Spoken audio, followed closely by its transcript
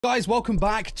Guys, welcome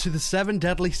back to the 7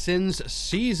 Deadly Sins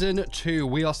Season 2.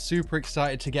 We are super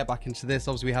excited to get back into this.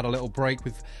 Obviously, we had a little break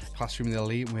with Classroom of the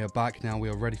Elite, and we are back now. We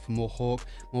are ready for more Hawk,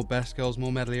 more Best Girls,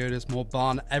 more Meliodas, more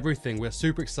Barn, everything. We're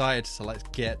super excited, so let's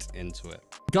get into it.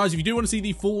 Guys, if you do want to see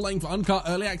the full-length, uncut,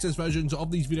 early access versions of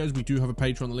these videos, we do have a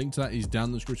Patreon. The link to that is down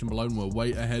in the description below, and we're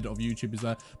way ahead of YouTube is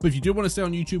there. But if you do want to stay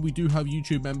on YouTube, we do have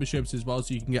YouTube memberships as well,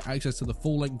 so you can get access to the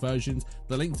full-length versions.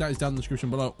 The link to that is down in the description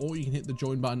below, or you can hit the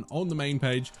join button on the main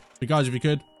page. But guys, if you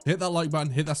could, hit that like button,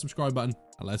 hit that subscribe button,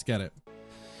 and let's get it.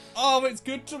 Oh, it's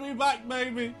good to be back,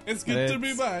 baby. It's good to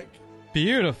be back.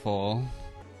 Beautiful.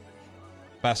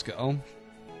 Best Girl.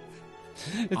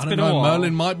 I don't know,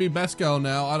 Merlin might be Best Girl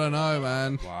now. I don't know,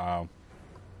 man. Wow.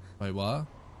 Wait, what?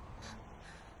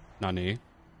 Nani?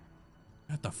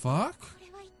 What the fuck?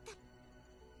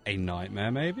 A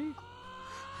nightmare, maybe?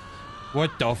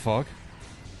 What the fuck?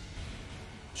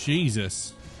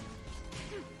 Jesus.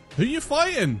 Who are you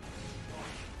fighting?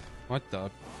 What the?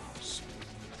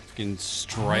 Fucking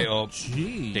straight up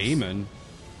demon.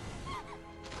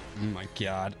 Oh my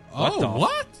god. What the?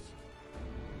 What?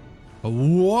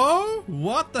 Whoa!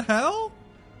 What the hell?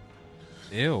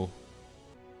 Ew.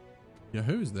 Yeah,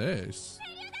 who's this?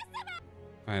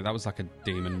 Hey, that was like a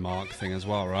demon mark thing as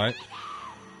well, right?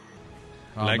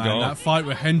 Oh, man, that fight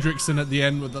with Hendrickson at the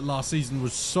end with the last season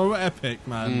was so epic,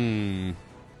 man.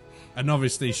 And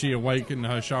obviously she awakened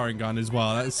her Sharingan as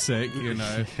well. That's sick, you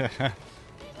know.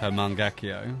 Her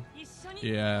Mangekyo.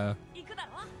 Yeah.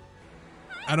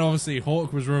 And obviously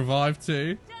Hawk was revived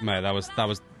too. Mate, that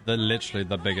was literally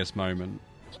the biggest moment.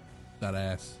 That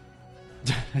ass.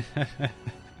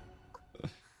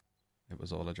 It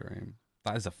was all a dream.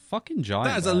 That is a fucking giant.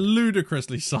 That is a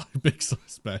ludicrously big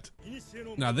size bed.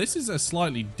 Now this is a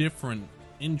slightly different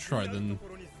intro than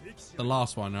the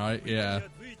last one, right? Yeah.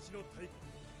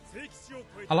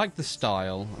 I like the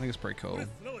style. I think it's pretty cool.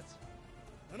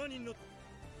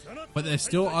 But there's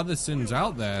still other sins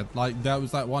out there. Like there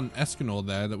was that one Escanor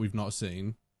there that we've not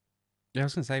seen. Yeah, I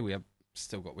was gonna say we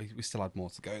still had more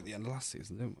to go at the end of last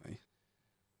season, didn't we?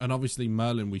 And obviously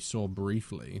Merlin we saw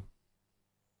briefly.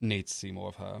 Need to see more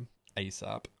of her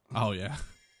ASAP. Oh yeah.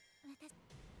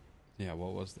 Yeah,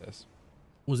 what was this?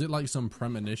 Was it like some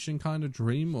premonition kind of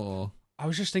dream, or? I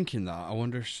was just thinking that. I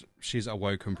wonder if she's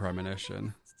awoken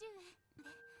premonition.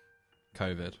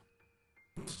 COVID.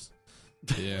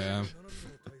 Yeah.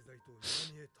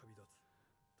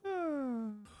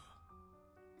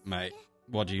 Mate,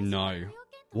 what do you know?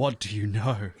 What do you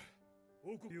know?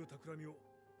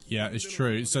 Yeah, it's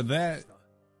true. So their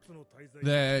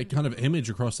kind of image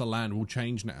across the land will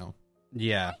change now.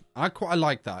 Yeah, I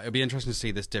like that. It'll be interesting to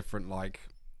see this different like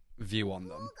view on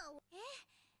them.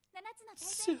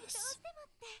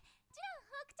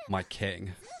 My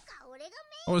king.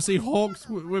 I want to see Hawks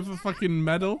with a fucking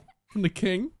medal from the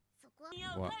king.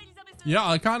 What? Yeah,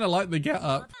 I kind of like the get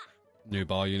up. New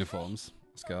bar uniforms.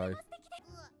 Let's go.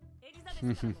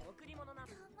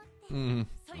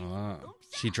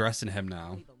 She dressing him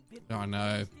now. I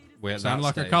know. We're at Sound that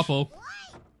like stage. a couple.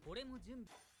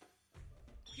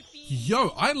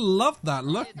 Yo, I love that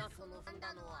look.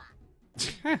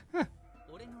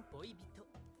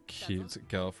 Cute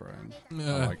girlfriend.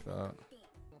 Yeah. I like that.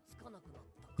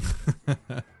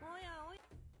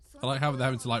 I like how they're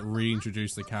having to like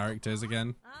reintroduce the characters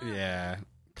again. Yeah,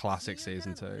 classic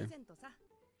season 2.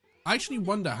 I actually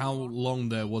wonder how long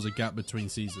there was a gap between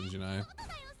seasons, you know?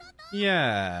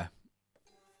 Yeah.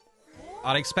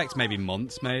 I'd expect maybe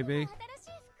months, maybe.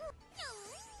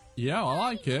 Yeah, I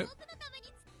like it.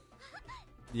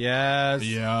 Yes.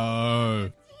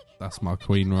 Yo. That's my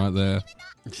queen right there.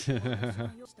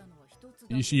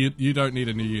 You don't need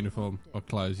a new uniform or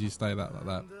clothes. You stay like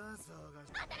that.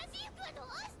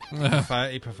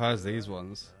 He prefers these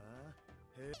ones.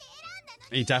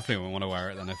 He definitely wouldn't want to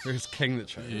wear it then if it was King that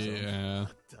chose him. Yeah.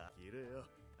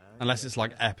 Unless it's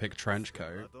like epic trench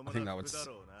coat. I think that would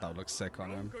look sick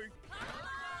on him.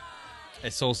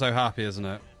 It's all so happy, isn't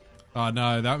it? Oh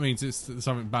no, that means it's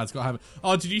something bad's got to happen.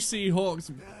 Oh, did you see Hawk's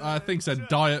thing said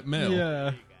diet meal?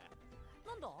 Yeah.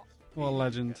 What a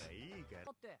legend.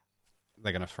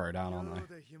 They're gonna throw down, aren't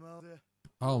they?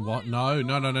 Oh what? No.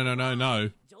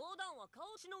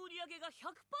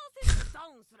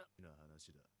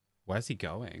 Where's he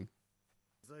going?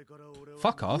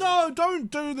 Fuck off. No, don't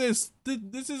do this.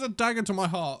 This is a dagger to my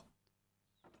heart.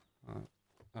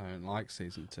 I don't like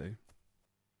season 2.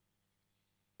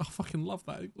 I fucking love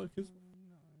that. Look,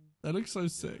 that looks so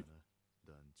sick.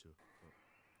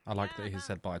 I like that he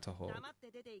said bye to Hawk.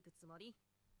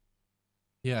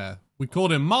 Yeah, we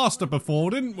called him Master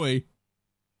before, didn't we?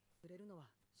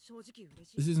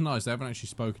 This is nice. They haven't actually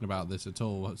spoken about this at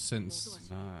all since.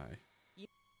 No.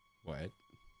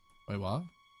 Wait, what?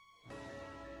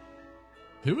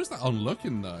 Who was that on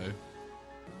looking though?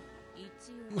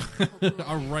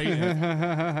 I rate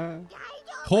it.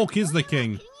 Hawk is the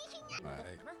king.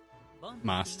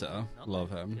 Master, love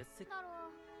him.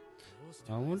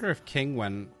 I wonder if King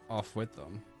went off with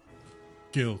them.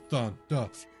 Kill Thunder.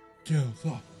 Kill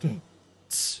Thunder.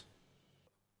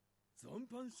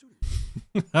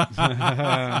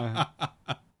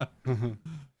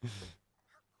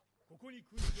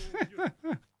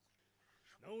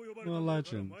 What a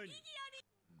legend.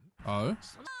 Oh?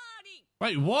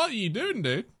 Wait, what are you doing,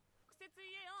 dude?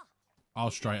 I'll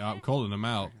straight up calling him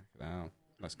out. Now,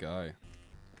 let's go.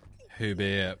 Who be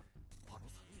it?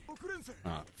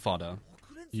 Ah, fodder.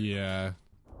 Yeah.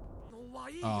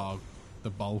 Oh, the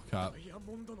bulk up.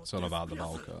 It's all about the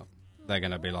bulk up. They're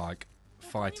gonna be like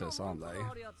fighters, aren't they?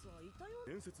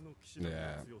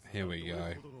 Yeah, here we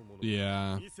go.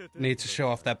 Yeah. Need to show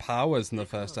off their powers in the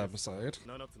first episode.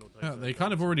 Yeah, they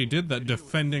kind of already did that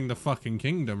defending the fucking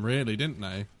kingdom, really, didn't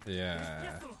they?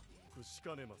 Yeah.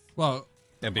 Well,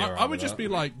 It'd be I would just be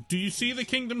like, do you see the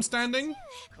kingdom standing?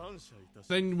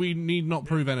 Then we need not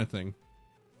prove anything.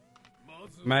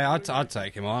 Mate, I'd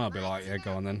take him on. I'd be like, yeah,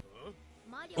 go on then.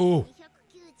 Oh.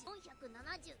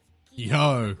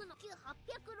 Yo.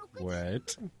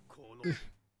 Wait.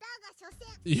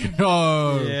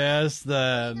 Yo. Yes,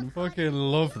 then. Fucking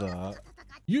love that.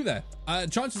 You there.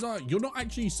 Chances are you're not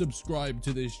actually subscribed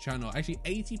to this channel. Actually,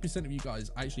 80% of you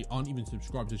guys actually aren't even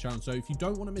subscribed to the channel. So if you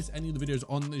don't want to miss any of the videos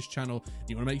on this channel,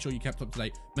 you want to make sure you're kept up to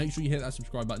date, make sure you hit that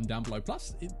subscribe button down below.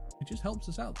 Plus, it just helps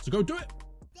us out. So go do it.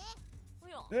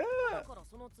 Yeah.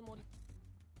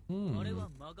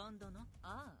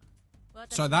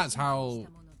 So that's how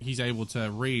he's able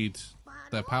to read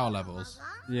their power levels.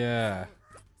 Yeah.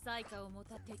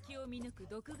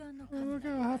 Look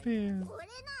how happy he is.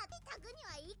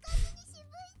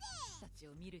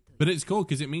 But it's cool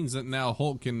because it means that now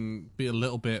Hawk can be a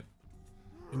little bit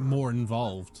more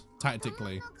involved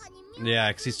tactically. Yeah,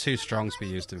 because he's too strong to be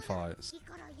used in fights.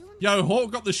 Yo,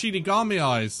 Hawk got the Shinigami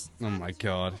eyes. Oh my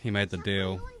god, he made the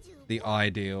deal. The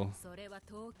ideal.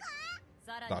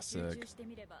 That's sick.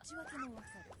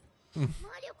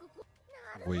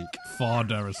 Weak.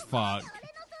 Fodder as fuck.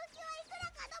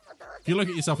 If you look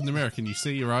at yourself in the mirror, can you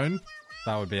see your own?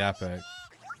 That would be epic.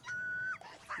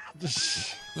 But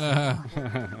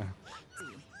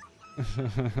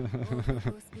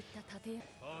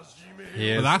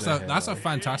that's a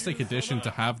fantastic addition to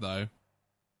have, though.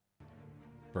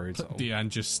 Brutal. Deanne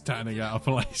just standing out of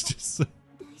place. Just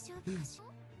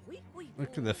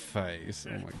Look at the face.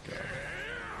 Oh my god.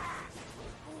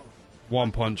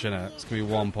 One punch in it. It's gonna be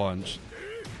one punch.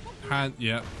 hand.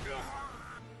 Yep.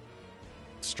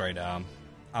 Straight down.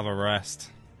 Have a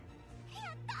rest.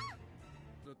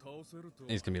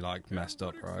 He's gonna be like messed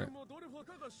up, right?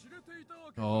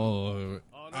 Oh,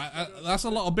 that's a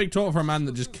lot of big talk for a man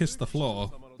that just kissed the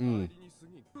floor. Mm.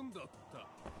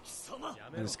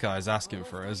 This guy's asking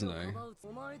for it, isn't he?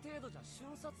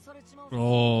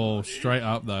 Oh, straight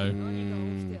up though.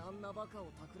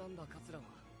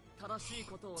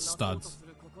 Studs.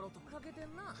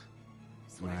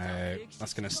 Mate,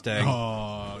 that's gonna sting.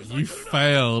 Oh, you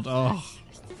failed. Oh,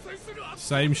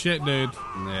 same shit, dude.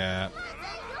 Yeah.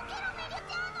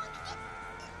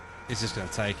 He's just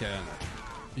gonna take it, isn't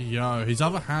it? Yo, his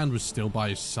other hand was still by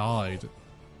his side.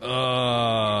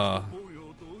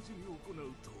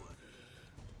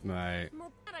 Mate.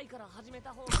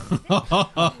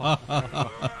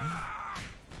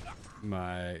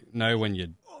 Mate. Know when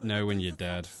you're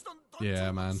dead.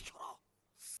 Yeah, man.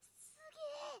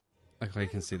 Like you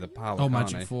can see the power. Oh, can't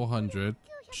magic he? 400.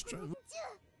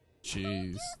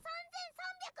 Jeez.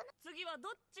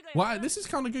 Well, this is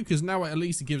kind of good because now at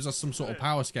least it gives us some sort of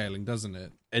power scaling, doesn't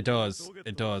it? It does.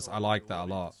 It does. I like that a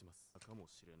lot.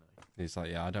 He's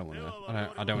like, yeah, I don't want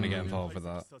to get involved with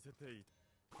that.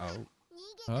 Oh.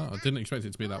 Oh, I didn't expect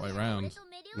it to be that way around.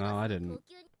 No, I didn't.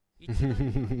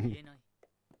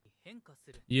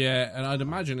 Yeah, and I'd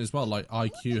imagine as well, like,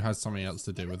 IQ has something else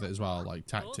to do with it as well, like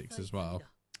tactics as well.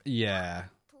 Yeah.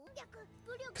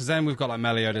 Because then we've got like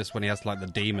Meliodas when he has like the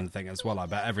demon thing as well. I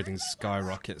bet everything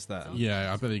skyrockets then.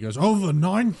 Yeah, I bet he goes, over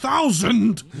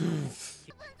 9,000!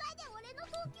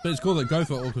 But it's cool that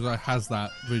Gopher Orcus has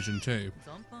that vision too.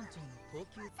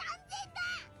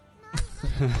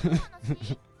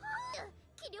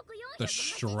 The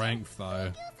strength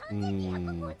though.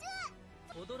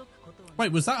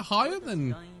 Wait, was that higher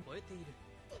than...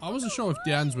 I wasn't sure if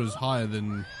Diane's was higher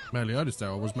than Meliodas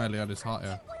though, or was Meliodas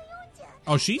higher?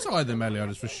 Oh, she's higher than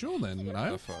Meliodas for sure then,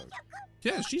 no? Fuck.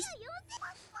 Yeah, she's...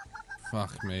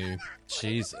 Fuck me.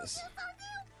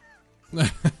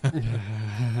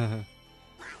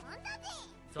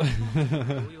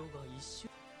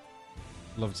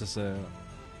 Love to see it.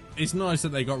 It's nice that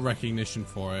they got recognition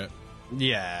for it.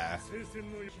 Yeah.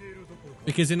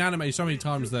 Because in anime, so many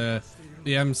times the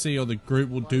MC or the group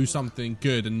will do something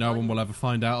good and no one will ever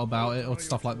find out about it or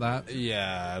stuff like that.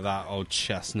 Yeah, that old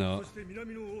chestnut.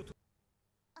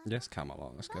 Yes,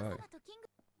 Camelot, let's go.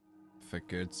 For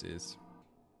goodsies.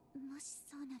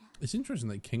 It's interesting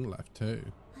that King left too.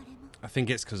 I think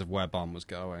it's because of where Bon was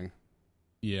going.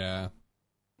 Yeah.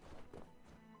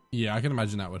 Yeah, I can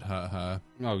imagine that would hurt her.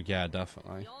 Oh yeah,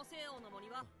 definitely.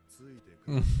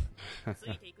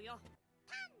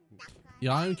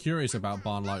 Yeah, I'm curious about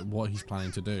Bon, like what he's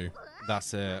planning to do.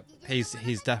 That's it.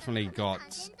 He's definitely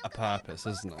got a purpose,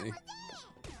 isn't he?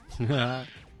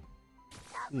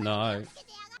 No.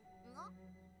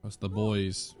 That's the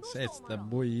boys. It's the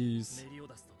boys.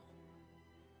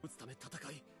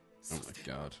 Oh my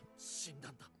god.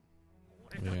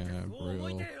 Yeah,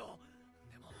 brutal.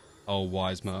 Oh,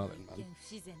 wise Merlin, man.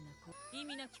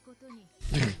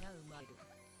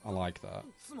 I like that.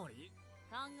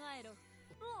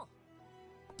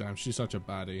 Damn, she's such a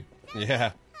baddie.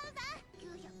 Yeah.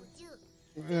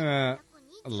 Yeah.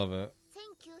 I love it.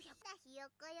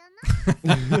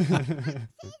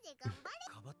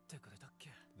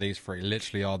 These three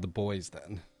literally are the boys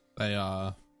then. They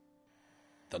are.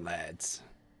 The lads.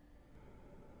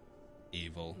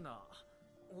 Evil.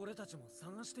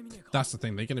 That's the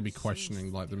thing. They're going to be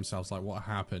questioning like themselves, like what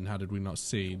happened? How did we not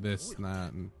see this and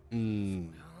that?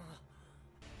 And...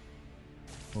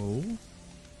 Oh.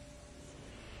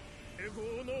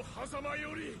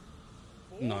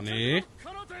 Nani?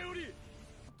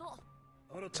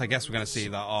 So I guess we're going to see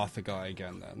that Arthur guy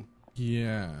again then.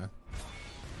 Yeah.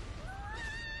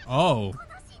 Oh.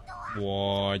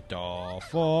 What the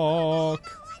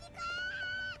fuck?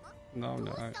 No,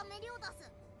 no.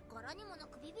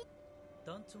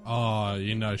 Oh,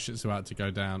 you know shit's about to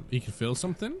go down. You can feel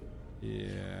something?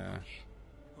 Yeah.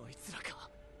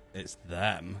 It's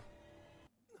them.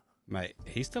 Mate,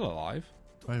 he's still alive.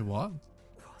 Wait, what?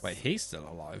 Wait, he's still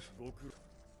alive.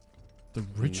 The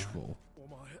ritual.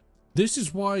 This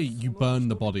is why you burn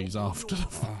the bodies after the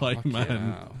fight,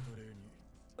 man.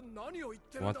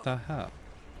 What the hell?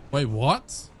 Wait,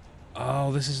 what?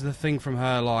 Oh, this is the thing from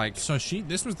her, like... So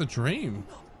this was the dream.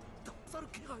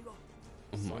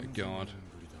 Oh my god.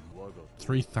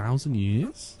 3,000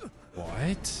 years?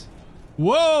 What?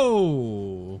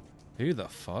 Whoa! Who the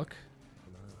fuck?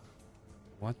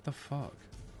 What the fuck?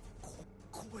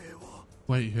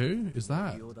 Wait, who is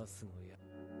that?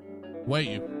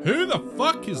 Wait, who the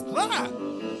fuck is that?